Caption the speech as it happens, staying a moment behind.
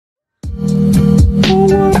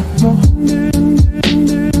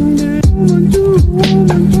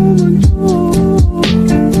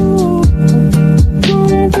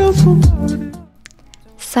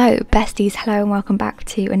Besties, hello and welcome back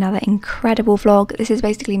to another incredible vlog. This is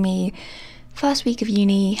basically me, first week of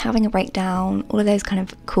uni, having a breakdown, all of those kind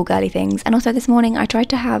of cool girly things. And also this morning I tried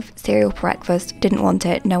to have cereal for breakfast, didn't want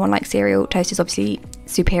it, no one likes cereal, toast is obviously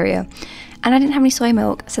superior. And I didn't have any soy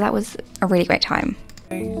milk, so that was a really great time.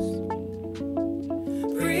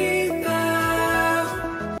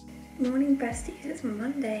 Morning besties, it's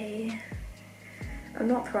Monday. I'm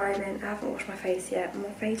not thriving, I haven't washed my face yet, my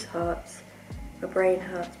face hurts. My brain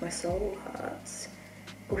hurts, my soul hurts.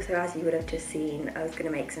 Also, as you would have just seen, I was gonna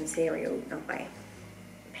make some cereal. But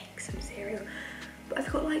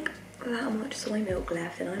I've got like that much soy milk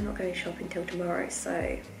left and I'm not going shopping till tomorrow,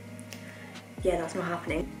 so yeah, that's not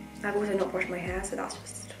happening. I've also not brushed my hair, so that's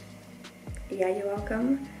just, yeah, you're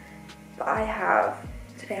welcome. But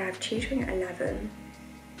today I have tutoring at 11,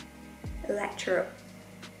 lecture at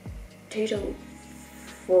 2 till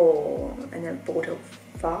 4, and then 4 till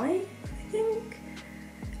 5. Think.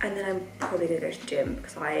 And then I'm probably gonna go to the gym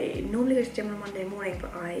because I normally go to the gym on a Monday morning,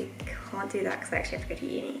 but I can't do that because I actually have to go to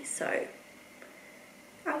uni. So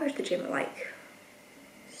I'll go to the gym at like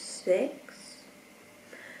 6.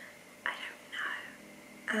 I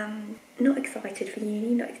don't know. Not excited for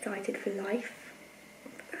uni, not excited for life.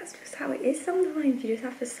 But that's just how it is sometimes. You just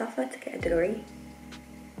have to suffer to get a degree.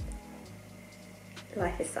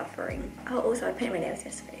 Life is suffering. Oh, also I painted my nails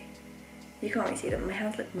yesterday. You can't really see them, my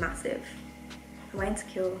hands look massive. Am I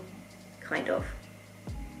insecure? Kind of.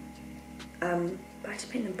 But I just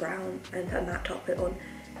paint them brown and put a matte top coat on.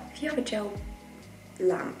 If you have a gel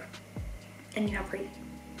lamp and you have really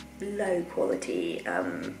low quality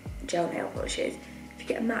gel nail polishes, if you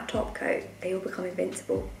get a matte top coat, they will become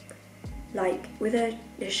invincible. Like with a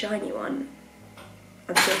shiny one,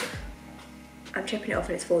 I'm chipping it off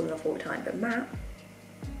and it's falling off all the time, but matte,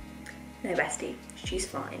 no bestie, she's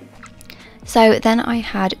fine. So then I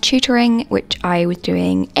had tutoring, which I was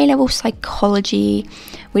doing A-level psychology.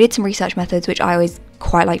 We did some research methods, which I always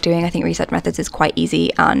quite like doing. I think research methods is quite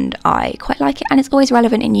easy and I quite like it, and it's always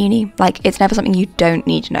relevant in uni. Like, it's never something you don't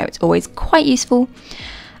need to know. It's always quite useful.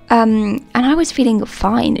 And I was feeling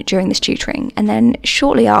fine during this tutoring, and then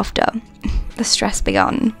shortly after, the stress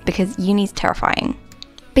began because uni's terrifying.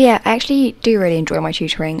 But yeah, I actually do really enjoy my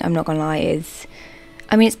tutoring, I'm not gonna lie. It's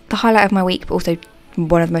the highlight of my week, but also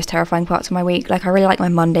one of the most terrifying parts of my week. Like, I really like my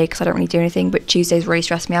Monday because I don't really do anything, but Tuesdays really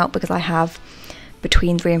stress me out because I have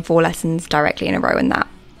between 3 and 4 lessons directly in a row, and that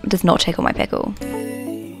does not tickle my pickle.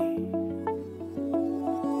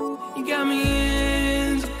 You got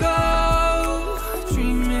me in to go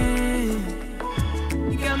dreaming.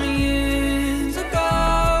 You got me in to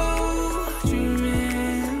go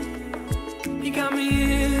dreaming. You got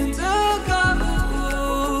me in to go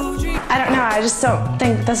dreaming. I don't know, I just don't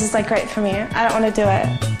think this is like great for me. I don't want to do it.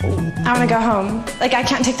 I want to go home. Like, I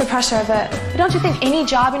can't take the pressure of it. But don't you think any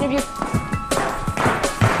job interview...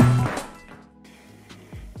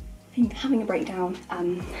 I'm having a breakdown.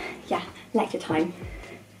 Yeah, lecture time.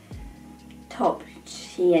 Top,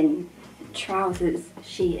 Shein. Trousers,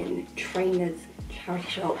 Shein. Trainers, charity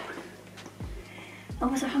shop.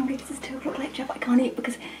 I'm so hungry because it's 2 o'clock lecture, but I can't eat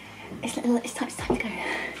because it's time to go.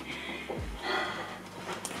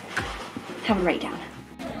 Have a breakdown.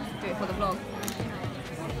 Do it for the vlog.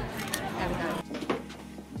 There we go.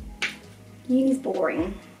 Uni's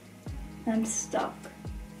boring. I'm stuck.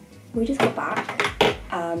 We just got back.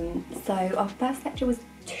 So our first lecture was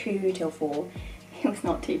 2 till 4. It was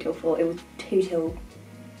not 2 till 4, it was 2 till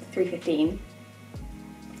 3:15.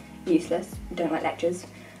 Useless, don't like lectures.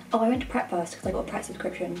 Oh, I went to Prep first because I got a Prep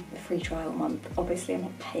subscription, a free trial month. Obviously I'm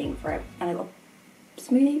not paying for it. And I got a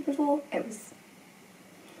smoothie before. I'm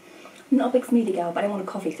not a big smoothie girl, but I didn't want a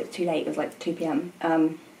coffee because it was too late, it was like 2 PM.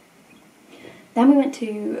 Then we went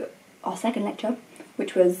to our second lecture,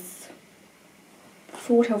 which was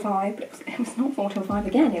 4 till 5, but it was not 4 till 5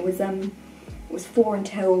 again, it was 4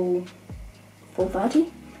 until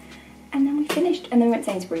 4:30. And then we finished, and then we went to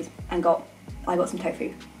Sainsbury's and I got some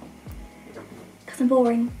tofu. Because I'm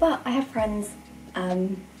boring, but I have friends,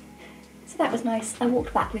 so that was nice. I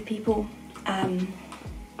walked back with people. I'm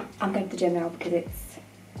going to the gym now because it's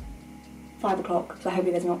 5 o'clock, so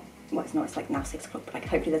hopefully there's not, well it's not, it's like now 6 o'clock, but like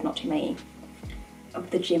hopefully there's not too many of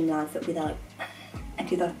the gym lads that will be there and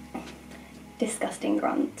do the disgusting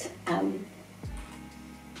grunt.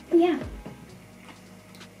 Yeah,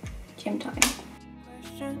 gym time.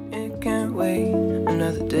 It can't wait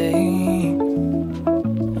another day.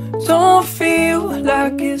 Don't feel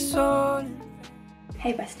like it's all.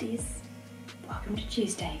 Hey besties, welcome to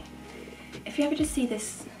Tuesday. If you ever just see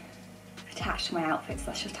this attached to my outfits,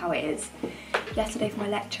 that's just how it is. Yesterday for my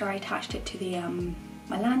lecture I attached it to the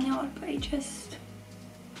my lanyard, but it just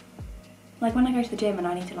Like when I go to the gym and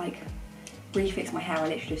I need to like refix my hair, I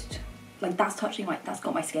literally just, like that's touching my, that's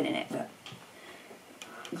got my skin in it, but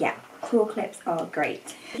yeah, claw clips are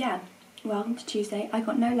great. Yeah, welcome to Tuesday. I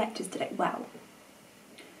got no lectures today. Well,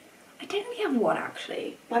 I technically have one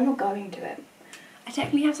actually, but I'm not going to it. I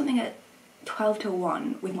technically have something at 12 till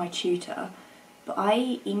 1 with my tutor, but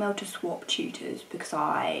I emailed to swap tutors because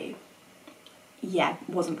I, yeah,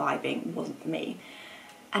 wasn't vibing, wasn't for me.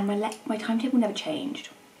 And my timetable never changed.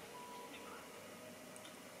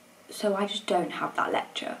 So I just don't have that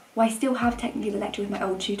lecture. Well, I still have technically the lecture with my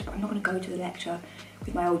old tutor, but I'm not going to go to the lecture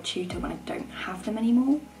with my old tutor when I don't have them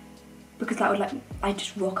anymore. Because that would like, I'd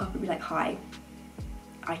just rock up and be like, hi,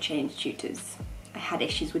 I changed tutors. I had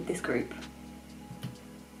issues with this group.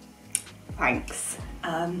 Thanks.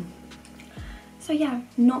 So yeah,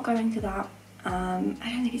 not going to that. I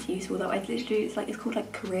don't think it's useful though. It's called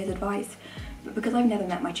like careers advice. But because I've never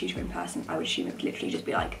met my tutor in person, I would assume it would literally just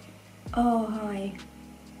be like, oh, hi,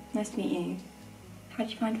 nice to meet you. How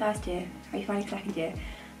did you find first year? How are you finding second year?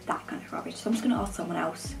 That kind of rubbish. So I'm just gonna ask someone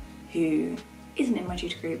else who isn't in my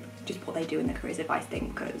tutor group just what they do in the careers advice thing,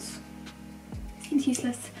 because it seems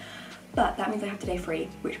useless. But that means I have today free,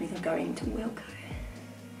 which means I'm going to Wilko.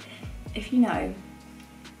 If you know,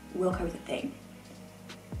 Wilko is a thing.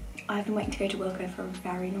 I've been waiting to go to Wilko for a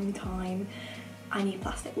very long time. I need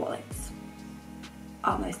plastic wallets.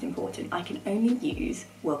 Are most important. I can only use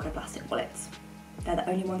Wilko plastic wallets. They're the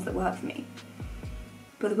only ones that work for me.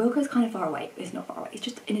 But the Wilko's kind of far away. It's not far away, it's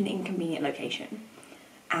just in an inconvenient location.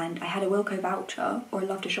 And I had a Wilko voucher, or a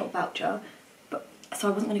Love to Shop voucher, but so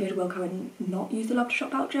I wasn't going to go to Wilko and not use the Love to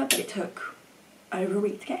Shop voucher, but it took over a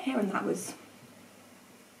week to get here, and that was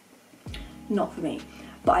not for me.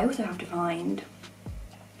 But I also have to find,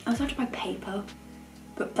 I also have to buy paper,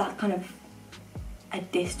 but that's kind of a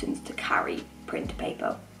distance to carry printer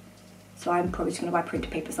paper. So I'm probably just going to buy printer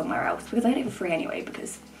paper somewhere else, because I get it for free anyway,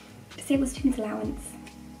 because disabled students allowance,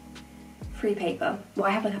 free paper. Well,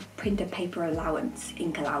 I have like a printer paper allowance,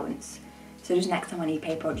 ink allowance. So just next time I need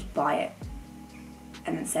paper, I'll just buy it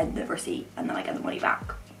and then send the receipt, and then I get the money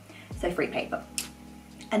back. So free paper.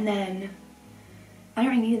 And then I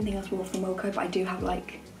don't really need anything else more from Wilko, but I do have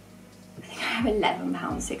like, I think I have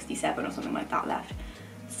 £11.67 or something like that left.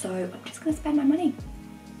 So I'm just gonna spend my money.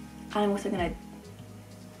 And I'm also gonna,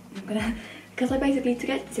 because I basically, to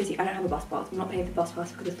get to the city, I don't have a bus pass. I'm not paying for the bus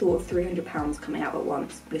pass because the thought of £300 coming out at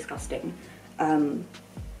once, disgusting.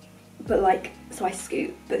 But like, so I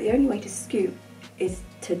scoot, but the only way to scoot is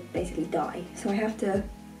to basically die. So I have to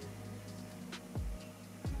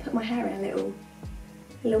put my hair in a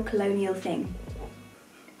little colonial thing.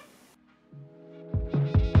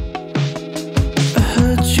 I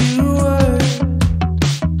heard you were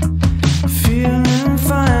feeling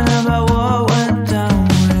fine about what went down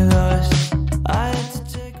with us. I had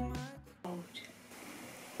to take my...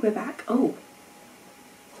 We're back. Oh,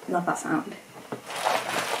 love that sound.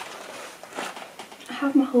 I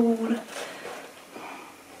have my whole,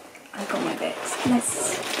 I've got my bits.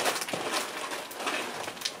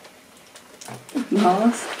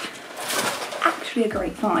 Mask. Actually a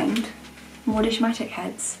great find. More Dishmatic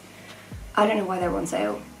heads. I don't know why they were on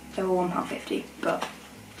sale. They were £1.50, but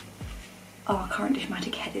our current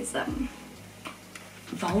Dishmatic head is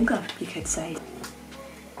vulgar, you could say.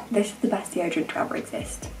 This is the best deodorant to ever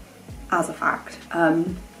exist, as a fact.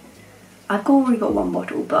 I've already got one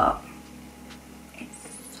bottle, but it's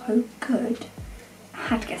so good. I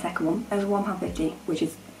had to get a second one. It was £1.50, which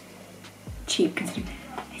is cheap considering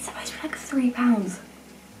it's supposed to be like £3.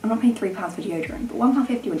 I'm not paying £3 for deodorant, but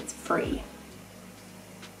 £1.50 when it's free.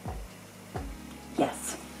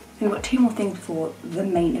 Yes. We've got two more things before the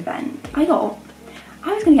main event. I was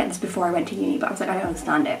gonna get this before I went to uni, but I was like, I don't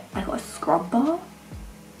understand it. I got a scrub bar.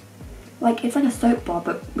 Like, it's like a soap bar,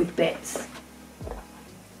 but with bits.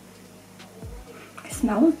 It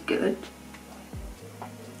smells good.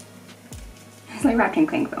 It's like wrapped in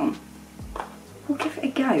cling film. We'll give it a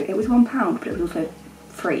go. It was £1, but it was also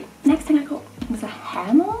free. Next thing I got was a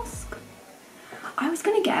hair mask. I was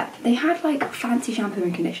gonna get, they had like fancy shampoo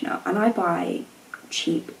and conditioner, and I buy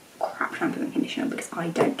cheap crap shampoo and conditioner because I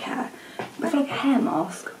don't care. But I feel like a hair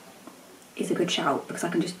mask is a good shout because I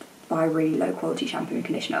can just buy really low quality shampoo and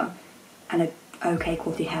conditioner, and a okay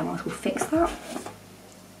quality hair mask will fix that.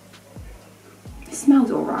 It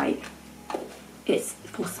smells alright. It's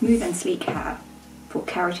for smooth and sleek hair, for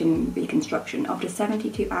keratin reconstruction after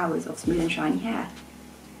 72 hours of smooth and shiny hair.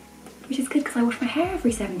 Which is good because I wash my hair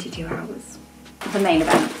every 72 hours. The main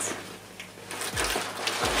event.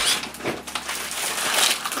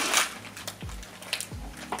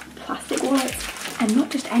 Plastic wallets, and not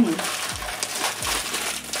just any.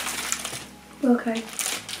 Wilko,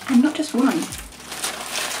 and not just one.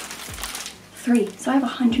 So I have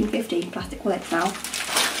 150 plastic wallets now.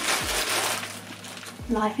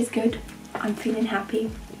 Life is good. I'm feeling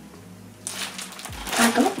happy.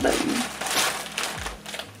 I got them.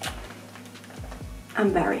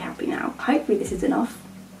 I'm very happy now. Hopefully this is enough.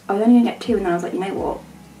 I was only gonna get 2 and then I was like, you know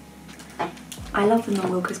what? I love the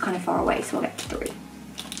Wilko's kind of far away, so I'll get 3.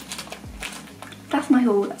 That's my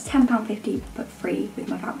haul. That's £10.50 but free with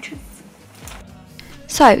my vouchers.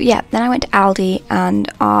 So yeah, then I went to Aldi and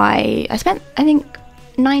I spent, I think,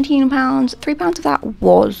 £19. £3 of that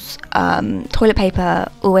was toilet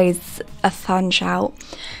paper, always a fun shout.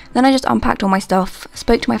 Then I just unpacked all my stuff,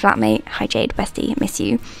 spoke to my flatmate, hi Jade, bestie, miss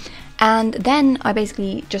you. And then I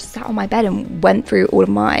basically just sat on my bed and went through all of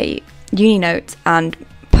my uni notes and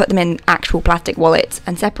put them in actual plastic wallets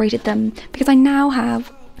and separated them because I now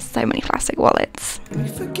have so many plastic wallets. We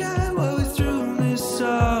forget what we threw this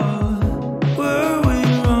song. Were we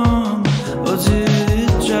wrong? Or did it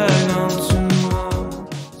drag on too long?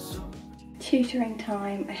 Tutoring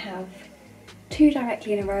time. I have 2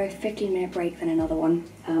 directly in a row, 15-minute break, then another one.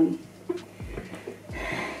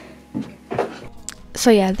 So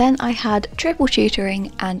yeah, then I had triple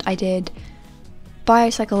tutoring and I did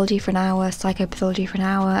biopsychology for an hour, psychopathology for an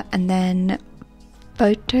hour, and then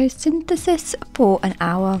photosynthesis for an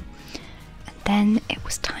hour. And then it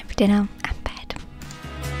was time for dinner and bed.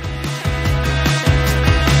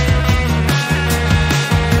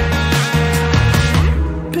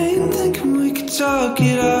 Been thinking we could talk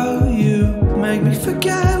it out. You make me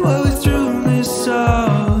forget what we threw in this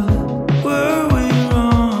song. Were we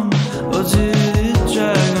wrong? Or did it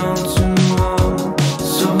drag on too long?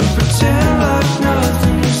 So we pretend like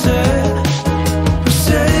nothing is said. We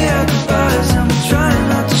say our goodbyes and we try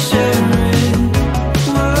not to share it.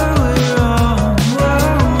 Were we wrong? Were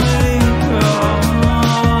we wrong?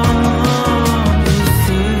 If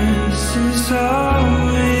this is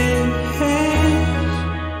how it ends.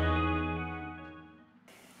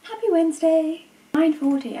 Happy Wednesday!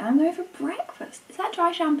 9:40 and I'm going for breakfast. Is that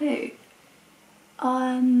dry shampoo?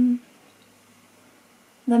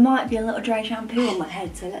 There might be a little dry shampoo on my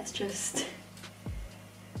head, so let's just...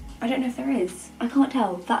 I don't know if there is. I can't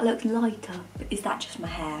tell. That looks lighter, but is that just my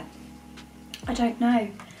hair? I don't know.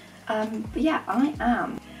 But yeah, I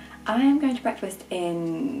am going to breakfast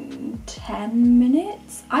in 10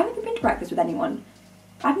 minutes. I haven't been to breakfast with anyone.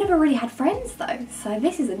 I've never really had friends though, so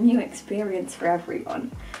this is a new experience for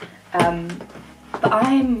everyone. But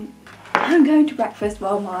I'm going to breakfast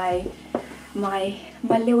while my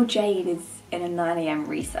little Jade is in a 9 AM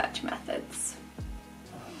research methods.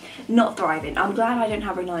 Not thriving. I'm glad I don't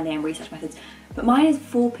have a 9 AM research methods, but mine is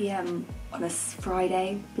 4 PM on a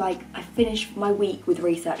Friday. Like, I finished my week with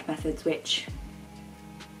research methods, which,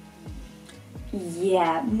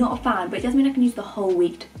 yeah, not a fan, but it doesn't mean I can use the whole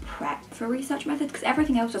week to prep for research methods because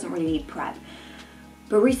everything else doesn't really need prep.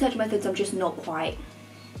 But research methods, I'm just not quite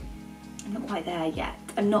there yet.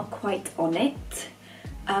 I'm not quite on it.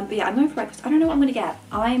 But yeah, I'm going for breakfast. I don't know what I'm going to get.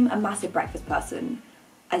 I'm a massive breakfast person,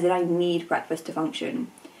 as in I need breakfast to function,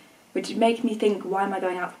 which makes me think, why am I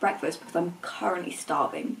going out for breakfast? Because I'm currently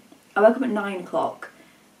starving. I woke up at 9 o'clock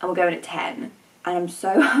and we're going at 10 and I'm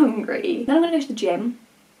so hungry. Then I'm going to go to the gym,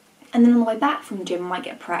 and then on the way back from the gym I might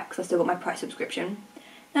get prep because I've still got my prep subscription.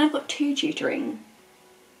 Then I've got 2 tutoring,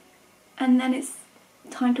 and then it's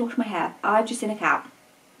time to wash my hair. I've just seen a cat.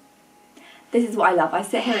 This is what I love. I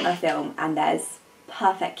sit here and I film and there's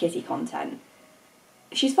perfect kitty content.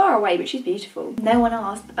 She's far away, but she's beautiful. No one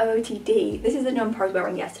asked. OOTD. This is the jumper I was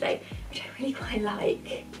wearing yesterday, which I really quite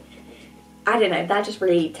like. I don't know, that just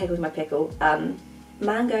really tickles my pickle.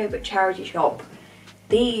 Mango, but charity shop.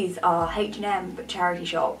 These are H&M, but charity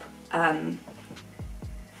shop.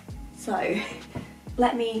 So,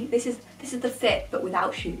 this is the fit, but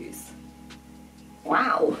without shoes.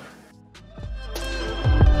 Wow.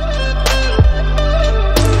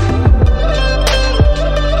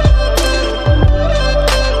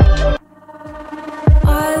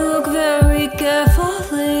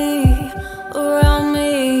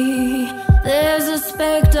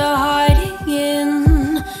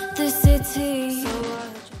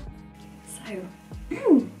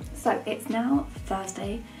 So it's now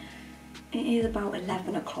Thursday. It is about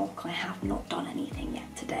 11 o'clock. I have not done anything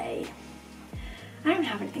yet today. I don't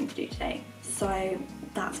have anything to do today, so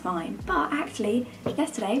that's fine. But actually,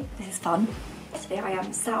 yesterday, this is fun. Yesterday I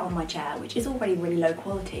am sat on my chair, which is already really low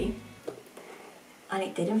quality, and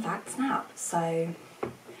it did in fact snap. So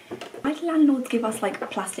why did landlords give us like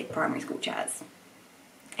plastic primary school chairs?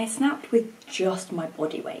 It snapped with just my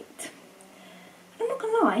body weight. I'm not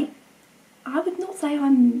gonna lie, I would not say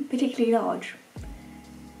I'm particularly large.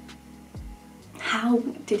 how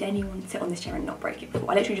did anyone sit on this chair and not break it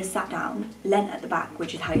before? I literally just sat down, leant at the back,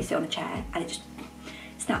 which is how you sit on a chair, and it just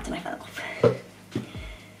snapped and I fell off.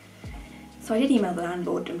 So I did email the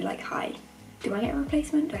landlord and be like, hi, do I get a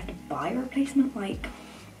replacement? Do I have to buy a replacement? Like,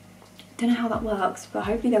 don't know how that works, but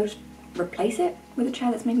hopefully they'll just replace it with a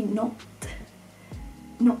chair that's maybe not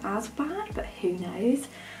as bad, but who knows.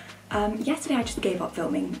 Yesterday I just gave up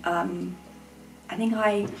filming. I think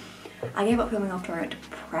I gave up filming after I went to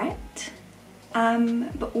Pret,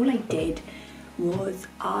 but all I did was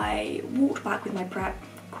I walked back with my Pret,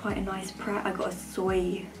 quite a nice Pret. I got a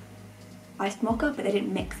soy iced mocha, but they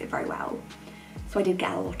didn't mix it very well, so I did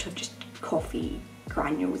get a lot of just coffee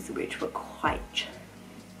granules, which were quite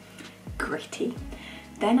gritty.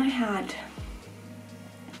 Then I had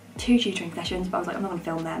 2 tutoring sessions, but I was like, I'm not going to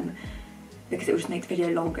film them because it would just make the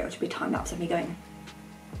video longer. It would be a time lapse of me going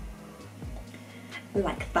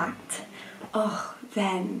like that. Oh,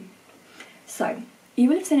 then, so you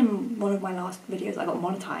will have seen in one of my last videos I got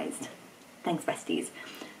monetized. Thanks, besties.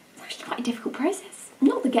 It's actually quite a difficult process.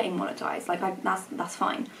 Not the getting monetized, like that's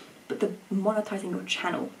fine, but the monetizing your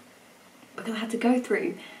channel, because I had to go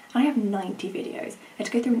through, and I have 90 videos, I had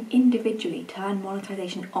to go through and individually turn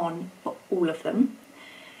monetization on for all of them.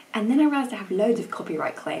 And then I realised I have loads of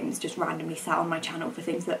copyright claims just randomly sat on my channel for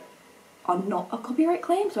things that are not a copyright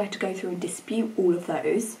claim, so I had to go through and dispute all of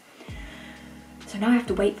those. So now I have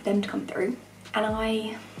to wait for them to come through,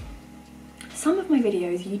 and some of my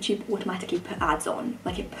videos YouTube automatically put ads on,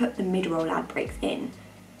 like it put the mid-roll ad breaks in.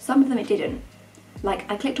 Some of them it didn't.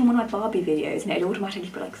 Like I clicked on one of my Barbie videos and it automatically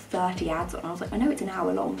put like 30 ads on. I was like, I know it's an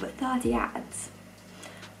hour long, but 30 ads?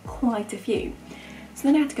 Quite a few. So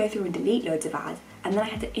then I had to go through and delete loads of ads, and then I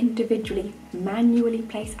had to individually, manually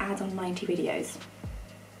place ads on 90 videos.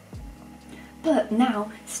 But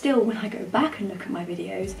now, still when I go back and look at my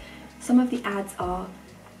videos, some of the ads are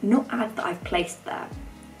not ads that I've placed there.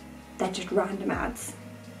 They're just random ads.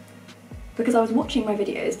 Because I was watching my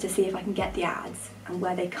videos to see if I can get the ads and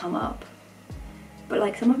where they come up. But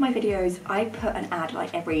like some of my videos, I put an ad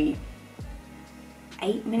like every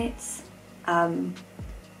 8 minutes.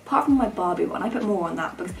 Apart from my Barbie one, I put more on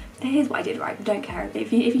that because here's what I did, right? Don't care,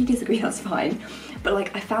 if you disagree, that's fine. But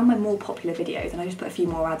like I found my more popular videos and I just put a few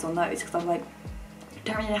more ads on those because I was like,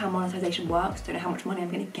 don't really know how monetization works, don't know how much money I'm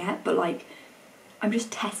gonna get, but like I'm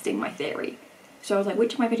just testing my theory. So I was like,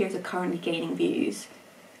 which of my videos are currently gaining views?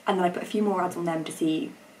 And then I put a few more ads on them to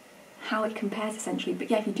see how it compares essentially. But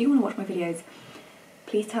yeah, if you do want to watch my videos,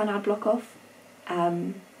 please turn ad block off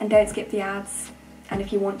and don't skip the ads. And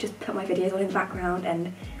if you want, just put my videos on in the background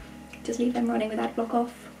and just leave them running with ad block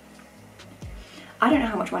off. I don't know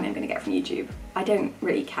how much money I'm going to get from YouTube. I don't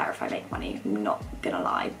really care if I make money, I'm not gonna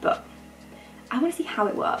lie, but I want to see how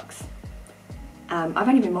it works. I've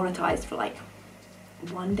only been monetized for like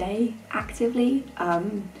 1 day actively,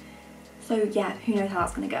 so yeah, who knows how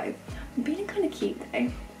that's gonna go. I'm feeling kind of cute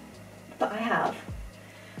though, but I have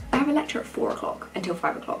a lecture at 4 o'clock until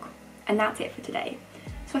 5 o'clock, and that's it for today.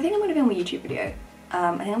 So I think I'm gonna film a YouTube video.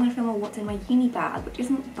 I think I'm gonna film a what's in my uni bag, which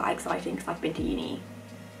isn't that exciting because I've been to uni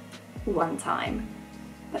 1 time,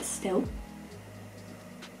 but still,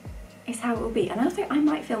 it's how it will be. And also I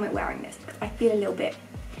might film it wearing this because I feel a little bit,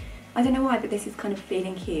 I don't know why, but this is kind of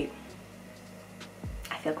feeling cute.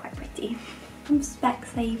 I feel quite pretty. From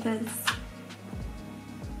Specsavers.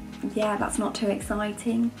 Yeah, that's not too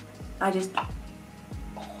exciting. I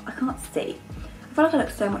can't see. I feel like I look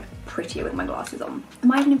so much prettier with my glasses on.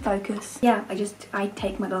 Am I even in focus? Yeah, I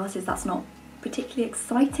take my glasses, that's not particularly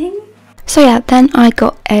exciting. So yeah, then I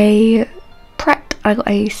got a Pret. I got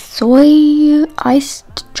a soy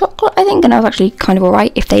iced chocolate, I think, and I was actually kind of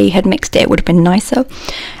alright. If they had mixed it, it would have been nicer.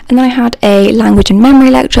 And then I had a language and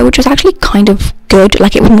memory lecture, which was actually kind of good.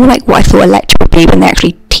 Like, it was more like what I thought a lecture would be when they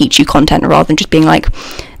actually teach you content rather than just being like,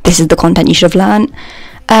 this is the content you should have learned.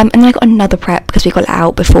 And then I got another Pret because we got it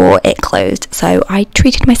out before it closed, so I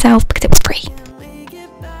treated myself because it was free.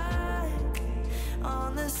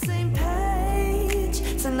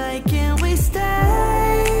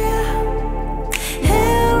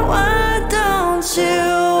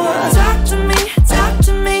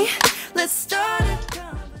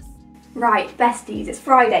 Right, besties, it's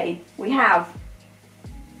Friday. We have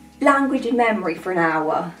language and memory for an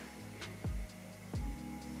hour.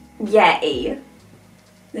 Yay.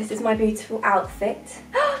 This is my beautiful outfit.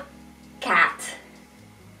 Cat.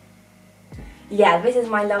 Yeah, this is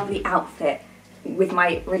my lovely outfit with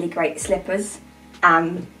my really great slippers.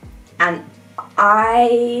 And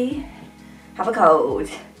I have a cold.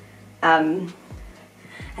 And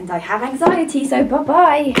I have anxiety, so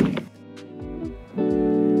bye-bye.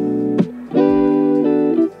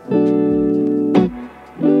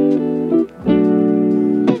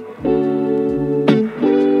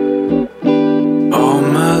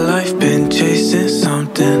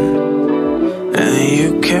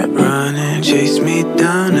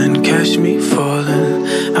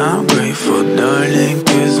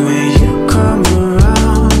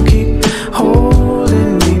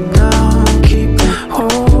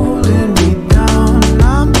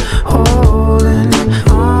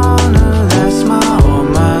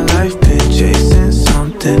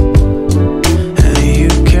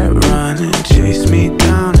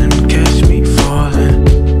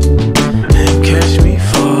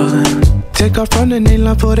 off running in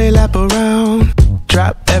line for they lap around.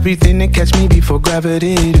 Drop everything and catch me before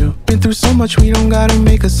gravity do. Been through so much we don't gotta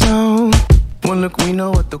make a sound. One look we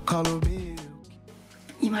know what the call will be.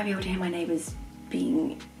 You might be able to hear my neighbours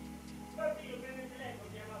being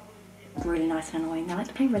really nice and annoying. They like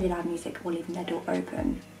to play really loud music while leaving their door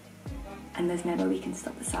open, and there's no way we can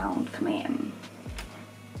stop the sound coming in,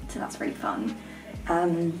 so that's really fun.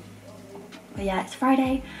 But yeah, it's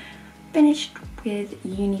Friday, finished with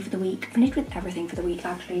uni for the week, finished with everything for the week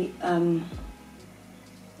actually.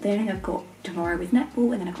 The only thing I've got tomorrow is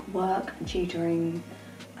netball, and then I've got work and tutoring,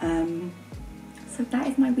 so that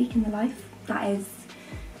is my week in the life. That is,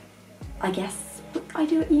 I guess, what I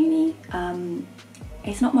do at uni.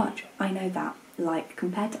 It's not much, I know that, like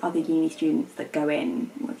compared to other uni students that go in,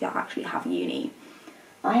 that actually have uni.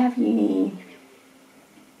 I have uni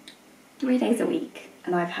 3 days a week,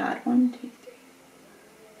 and I've had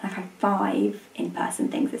 5 in-person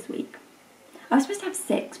things this week. I was supposed to have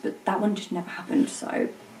 6, but that one just never happened, so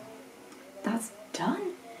that's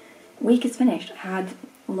done. Week is finished. I had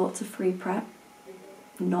lots of free prep,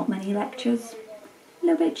 not many lectures, a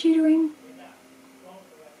little bit of tutoring,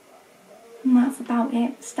 and that's about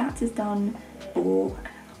it. Stats is done for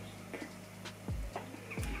another week.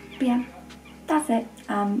 But yeah, that's it.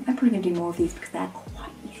 I'm probably going to do more of these because they're quite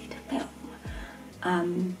easy to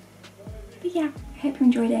film. But yeah, I hope you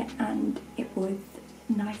enjoyed it and it was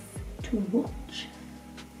nice to watch.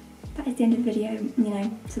 That is the end of the video. You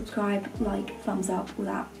know, subscribe, like, thumbs up, all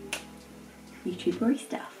that YouTubery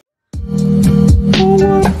stuff.